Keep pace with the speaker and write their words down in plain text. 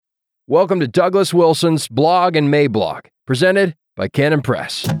Welcome to Douglas Wilson's Blog and Mablog, presented by Canon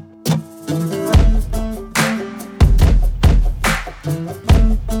Press.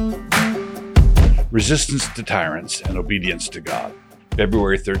 Resistance to Tyrants and Obedience to God,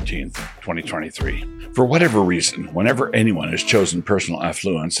 February 13th, 2023. For whatever reason, whenever anyone has chosen personal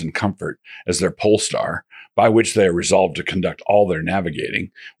affluence and comfort as their pole star, by which they are resolved to conduct all their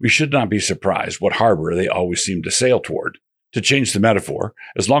navigating, we should not be surprised what harbor they always seem to sail toward. To change the metaphor,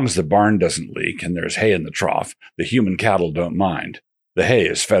 as long as the barn doesn't leak and there's hay in the trough, the human cattle don't mind. The hay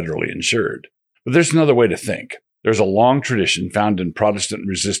is federally insured. But there's another way to think. There's a long tradition found in Protestant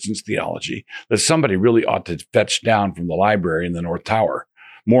resistance theology that somebody really ought to fetch down from the library in the North Tower.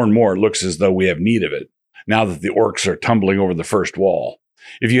 More and more, it looks as though we have need of it, now that the orcs are tumbling over the first wall.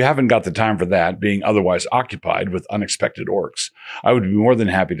 If you haven't got the time for that, being otherwise occupied with unexpected orcs, I would be more than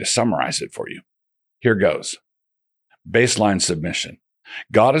happy to summarize it for you. Here goes. Baseline submission.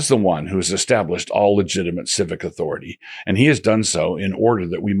 God is the one who has established all legitimate civic authority, and he has done so in order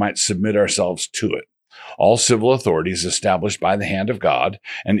that we might submit ourselves to it. All civil authority is established by the hand of God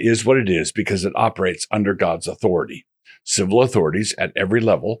and is what it is because it operates under God's authority. Civil authorities at every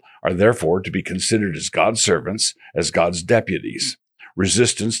level are therefore to be considered as God's servants, as God's deputies.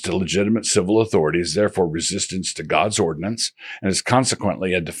 Resistance to legitimate civil authority is therefore resistance to God's ordinance and is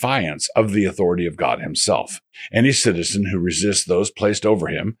consequently a defiance of the authority of God himself. Any citizen who resists those placed over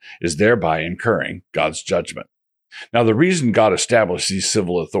him is thereby incurring God's judgment. Now, the reason God established these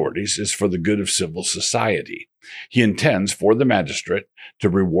civil authorities is for the good of civil society. He intends for the magistrate to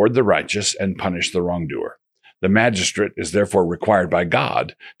reward the righteous and punish the wrongdoer. The magistrate is therefore required by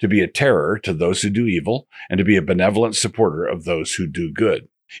God to be a terror to those who do evil and to be a benevolent supporter of those who do good.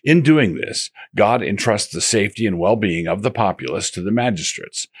 In doing this, God entrusts the safety and well-being of the populace to the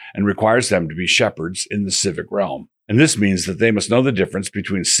magistrates and requires them to be shepherds in the civic realm. And this means that they must know the difference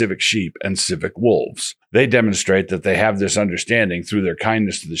between civic sheep and civic wolves. They demonstrate that they have this understanding through their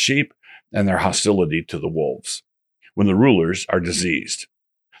kindness to the sheep and their hostility to the wolves, when the rulers are diseased.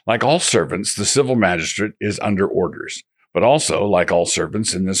 Like all servants, the civil magistrate is under orders. But also, like all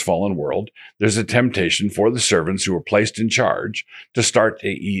servants in this fallen world, there's a temptation for the servants who are placed in charge to start to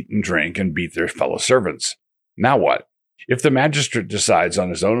eat and drink and beat their fellow servants. Now what? If the magistrate decides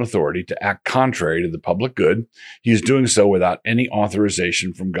on his own authority to act contrary to the public good, he is doing so without any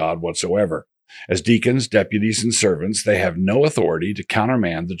authorization from God whatsoever. As deacons, deputies, and servants, they have no authority to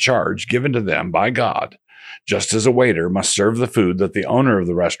countermand the charge given to them by God. Just as a waiter must serve the food that the owner of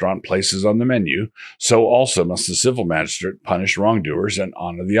the restaurant places on the menu, so also must the civil magistrate punish wrongdoers and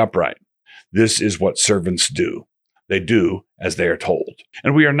honor the upright. This is what servants do. They do as they are told.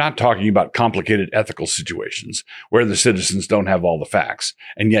 And we are not talking about complicated ethical situations where the citizens don't have all the facts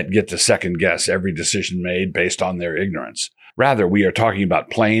and yet get to second guess every decision made based on their ignorance. Rather, we are talking about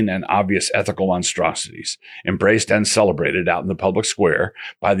plain and obvious ethical monstrosities, embraced and celebrated out in the public square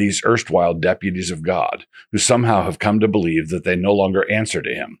by these erstwhile deputies of God, who somehow have come to believe that they no longer answer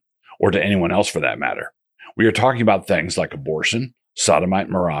to him, or to anyone else for that matter. We are talking about things like abortion, sodomite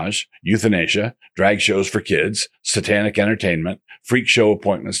mirage, euthanasia, drag shows for kids, satanic entertainment, freak show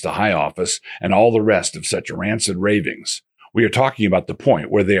appointments to high office, and all the rest of such rancid ravings. We are talking about the point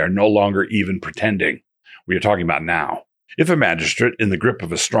where they are no longer even pretending. We are talking about now. If a magistrate, in the grip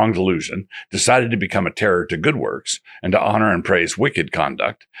of a strong delusion, decided to become a terror to good works and to honor and praise wicked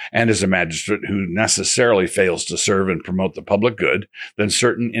conduct, and is a magistrate who necessarily fails to serve and promote the public good, then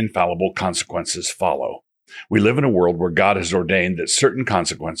certain infallible consequences follow. We live in a world where God has ordained that certain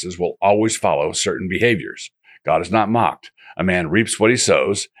consequences will always follow certain behaviors. God is not mocked. A man reaps what he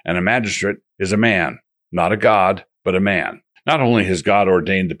sows, and a magistrate is a man, not a god, but a man. Not only has God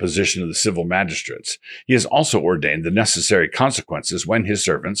ordained the position of the civil magistrates, he has also ordained the necessary consequences when his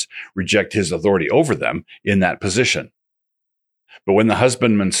servants reject his authority over them in that position. But when the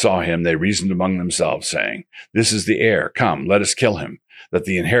husbandmen saw him, they reasoned among themselves, saying, "This is the heir. Come, let us kill him, that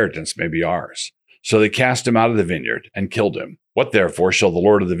the inheritance may be ours." So they cast him out of the vineyard and killed him. What therefore shall the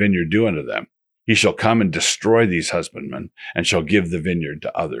Lord of the vineyard do unto them? He shall come and destroy these husbandmen, and shall give the vineyard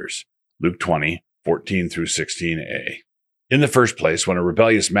to others. Luke 20, 14 through 16a. In the first place, when a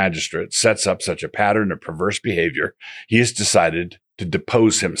rebellious magistrate sets up such a pattern of perverse behavior, he has decided to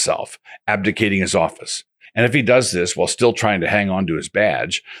depose himself, abdicating his office. And if he does this while still trying to hang on to his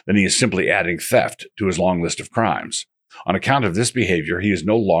badge, then he is simply adding theft to his long list of crimes. On account of this behavior, he is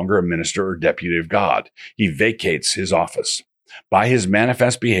no longer a minister or deputy of God. He vacates his office. By his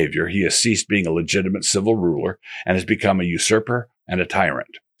manifest behavior, he has ceased being a legitimate civil ruler and has become a usurper and a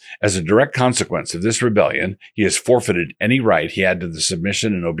tyrant. As a direct consequence of this rebellion, he has forfeited any right he had to the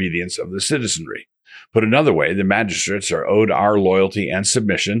submission and obedience of the citizenry. Put another way, the magistrates are owed our loyalty and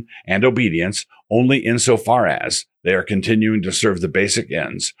submission and obedience only insofar as they are continuing to serve the basic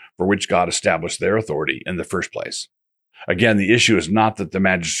ends for which God established their authority in the first place. Again, the issue is not that the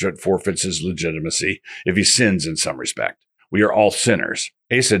magistrate forfeits his legitimacy if he sins in some respect. We are all sinners.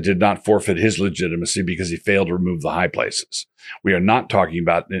 Asa did not forfeit his legitimacy because he failed to remove the high places. We are not talking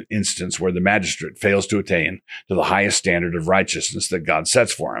about an instance where the magistrate fails to attain to the highest standard of righteousness that God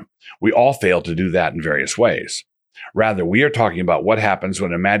sets for him. We all fail to do that in various ways. Rather, we are talking about what happens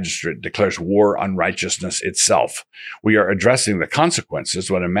when a magistrate declares war on righteousness itself. We are addressing the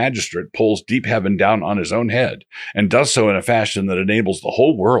consequences when a magistrate pulls deep heaven down on his own head and does so in a fashion that enables the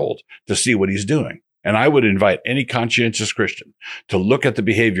whole world to see what he's doing. And I would invite any conscientious Christian to look at the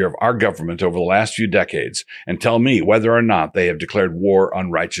behavior of our government over the last few decades and tell me whether or not they have declared war on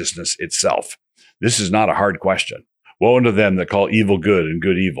righteousness itself. This is not a hard question. Woe unto them that call evil good and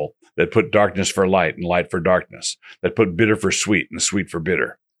good evil, that put darkness for light and light for darkness, that put bitter for sweet and sweet for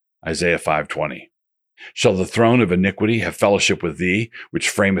bitter. Isaiah 5:20. Shall the throne of iniquity have fellowship with thee, which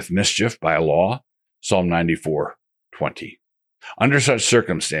frameth mischief by a law? Psalm 94:20. Under such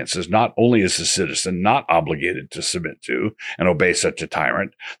circumstances, not only is the citizen not obligated to submit to and obey such a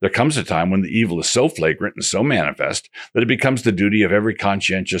tyrant, there comes a time when the evil is so flagrant and so manifest that it becomes the duty of every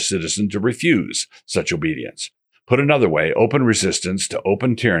conscientious citizen to refuse such obedience. Put another way, open resistance to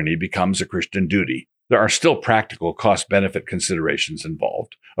open tyranny becomes a Christian duty. There are still practical cost-benefit considerations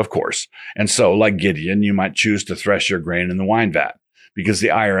involved, of course, and so, like Gideon, you might choose to thresh your grain in the wine vat, because the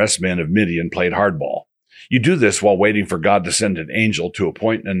IRS men of Midian played hardball. You do this while waiting for God to send an angel to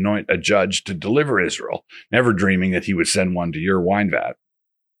appoint and anoint a judge to deliver Israel, never dreaming that he would send one to your wine vat.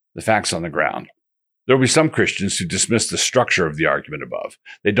 The facts on the ground. There will be some Christians who dismiss the structure of the argument above.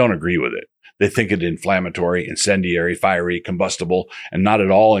 They don't agree with it. They think it inflammatory, incendiary, fiery, combustible, and not at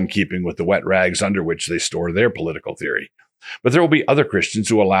all in keeping with the wet rags under which they store their political theory. But there will be other Christians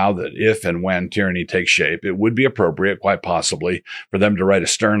who allow that if and when tyranny takes shape, it would be appropriate, quite possibly, for them to write a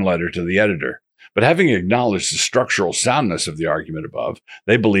stern letter to the editor. But having acknowledged the structural soundness of the argument above,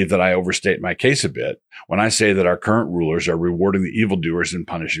 they believe that I overstate my case a bit when I say that our current rulers are rewarding the evildoers and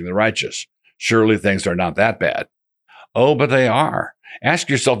punishing the righteous. Surely things are not that bad. Oh, but they are. Ask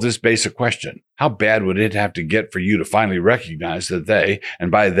yourself this basic question. How bad would it have to get for you to finally recognize that they, and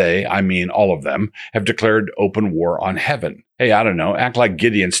by they, I mean all of them, have declared open war on heaven? Hey, I don't know, act like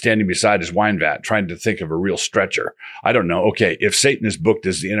Gideon standing beside his wine vat trying to think of a real stretcher. I don't know. Okay, if Satan is booked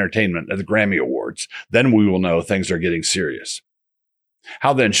as the entertainment at the Grammy Awards, then we will know things are getting serious.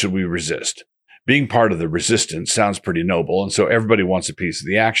 How then should we resist? Being part of the resistance sounds pretty noble, and so everybody wants a piece of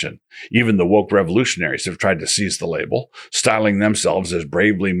the action. Even the woke revolutionaries have tried to seize the label, styling themselves as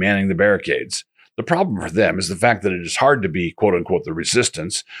bravely manning the barricades. The problem for them is the fact that it is hard to be, quote-unquote, the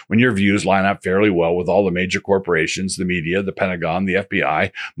resistance when your views line up fairly well with all the major corporations, the media, the Pentagon, the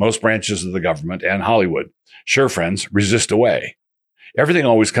FBI, most branches of the government, and Hollywood. Sure, friends, resist away. Everything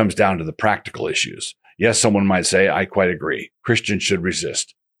always comes down to the practical issues. Yes, someone might say, I quite agree. Christians should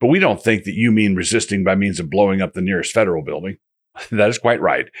resist. But we don't think that you mean resisting by means of blowing up the nearest federal building. That is quite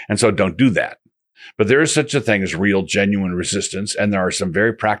right. And so don't do that. But there is such a thing as real, genuine resistance, and there are some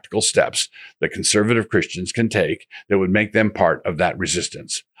very practical steps that conservative Christians can take that would make them part of that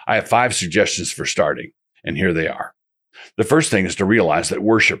resistance. I have 5 suggestions for starting, and here they are. The first thing is to realize that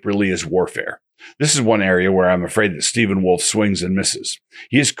worship really is warfare. This is one area where I'm afraid that Stephen Wolfe swings and misses.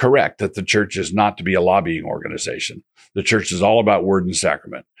 He is correct that the church is not to be a lobbying organization. The church is all about word and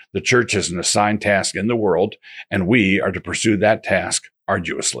sacrament. The church has an assigned task in the world, and we are to pursue that task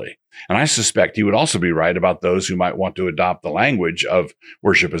arduously. And I suspect he would also be right about those who might want to adopt the language of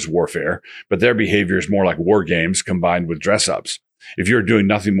worship as warfare, but their behavior is more like war games combined with dress-ups. If you're doing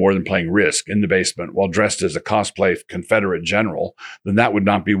nothing more than playing Risk in the basement while dressed as a cosplay Confederate general, then that would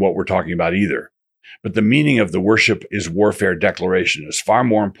not be what we're talking about either. But the meaning of the worship is warfare declaration is far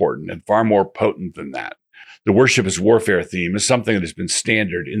more important and far more potent than that. The worship as warfare theme is something that has been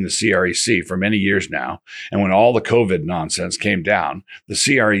standard in the CREC for many years now, and when all the COVID nonsense came down, the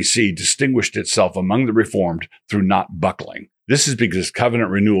CREC distinguished itself among the Reformed through not buckling. This is because covenant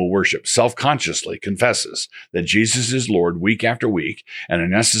renewal worship self-consciously confesses that Jesus is Lord week after week, and a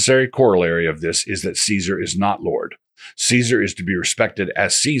necessary corollary of this is that Caesar is not Lord. Caesar is to be respected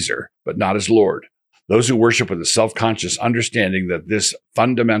as Caesar, but not as Lord. Those who worship with a self-conscious understanding that this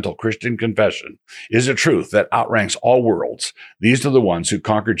fundamental Christian confession is a truth that outranks all worlds, these are the ones who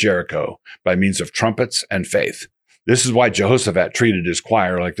conquered Jericho by means of trumpets and faith. This is why Jehoshaphat treated his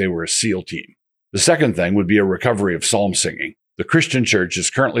choir like they were a SEAL team. The second thing would be a recovery of psalm singing. The Christian church is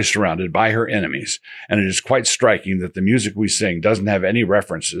currently surrounded by her enemies, and it is quite striking that the music we sing doesn't have any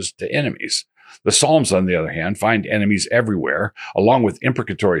references to enemies. The Psalms, on the other hand, find enemies everywhere, along with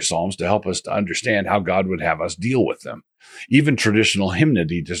imprecatory psalms to help us to understand how God would have us deal with them. Even traditional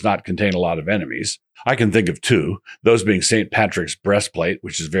hymnody does not contain a lot of enemies. I can think of two, those being St. Patrick's breastplate,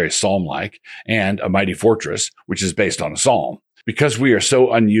 which is very psalm-like, and A Mighty Fortress, which is based on a psalm. Because we are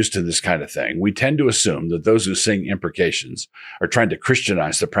so unused to this kind of thing, we tend to assume that those who sing imprecations are trying to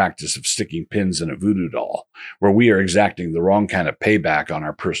Christianize the practice of sticking pins in a voodoo doll, where we are exacting the wrong kind of payback on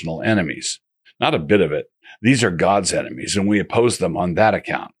our personal enemies. Not a bit of it. These are God's enemies, and we oppose them on that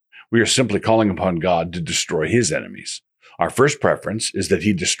account. We are simply calling upon God to destroy his enemies. Our first preference is that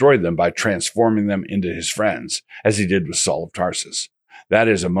he destroy them by transforming them into his friends, as he did with Saul of Tarsus. That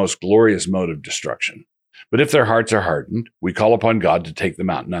is a most glorious mode of destruction. But if their hearts are hardened, we call upon God to take them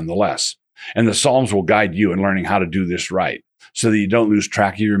out nonetheless. And the Psalms will guide you in learning how to do this right, so that you don't lose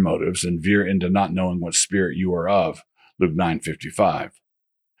track of your motives and veer into not knowing what spirit you are of. Luke 9:55.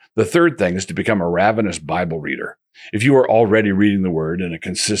 The third thing is to become a ravenous Bible reader. If you are already reading the Word in a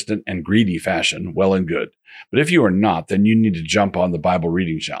consistent and greedy fashion, well and good. But if you are not, then you need to jump on the Bible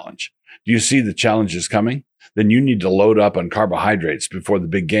reading challenge. Do you see the challenge is coming? Then you need to load up on carbohydrates before the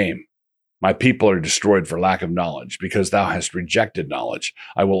big game. My people are destroyed for lack of knowledge. Because thou hast rejected knowledge,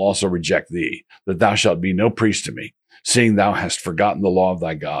 I will also reject thee, that thou shalt be no priest to me. Seeing thou hast forgotten the law of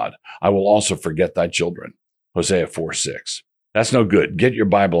thy God, I will also forget thy children. Hosea 4:6. That's no good. Get your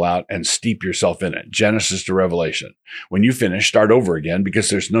Bible out and steep yourself in it, Genesis to Revelation. When you finish, start over again, because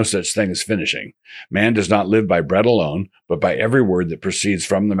there's no such thing as finishing. Man does not live by bread alone, but by every word that proceeds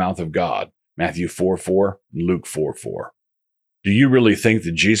from the mouth of God. Matthew 4:4 and Luke 4:4. Do you really think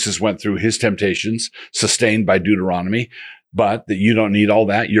that Jesus went through his temptations, sustained by Deuteronomy, but that you don't need all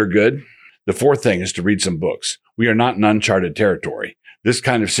that? You're good? The fourth thing is to read some books. We are not in uncharted territory. This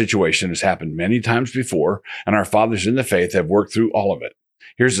kind of situation has happened many times before, and our fathers in the faith have worked through all of it.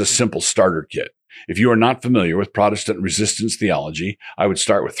 Here's a simple starter kit. If you are not familiar with Protestant resistance theology, I would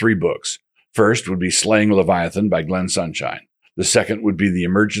start with 3 books. First would be Slaying Leviathan by Glenn Sunshine. The second would be The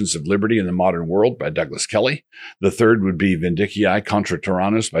Emergence of Liberty in the Modern World by Douglas Kelly. The third would be Vindicii contra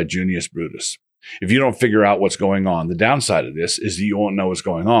Tyrannus by Junius Brutus. If you don't figure out what's going on, the downside of this is that you won't know what's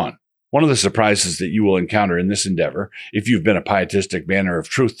going on. One of the surprises that you will encounter in this endeavor, if you've been a pietistic banner of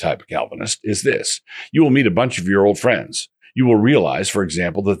truth type Calvinist, is this. You will meet a bunch of your old friends. You will realize, for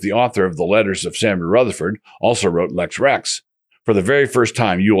example, that the author of the letters of Samuel Rutherford also wrote Lex Rex. For the very first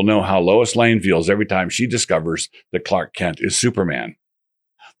time, you will know how Lois Lane feels every time she discovers that Clark Kent is Superman.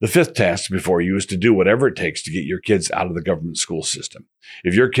 The fifth task before you is to do whatever it takes to get your kids out of the government school system.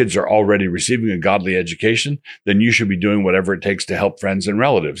 If your kids are already receiving a godly education, then you should be doing whatever it takes to help friends and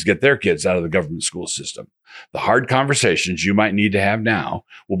relatives get their kids out of the government school system. The hard conversations you might need to have now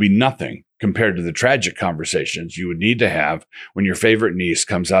will be nothing compared to the tragic conversations you would need to have when your favorite niece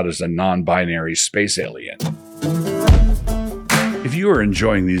comes out as a non-binary space alien. If you are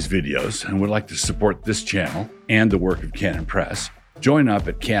enjoying these videos and would like to support this channel and the work of Canon Press, join up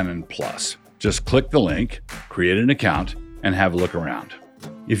at Canon Plus. Just click the link, create an account, and have a look around.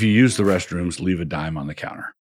 If you use the restrooms, leave a dime on the counter.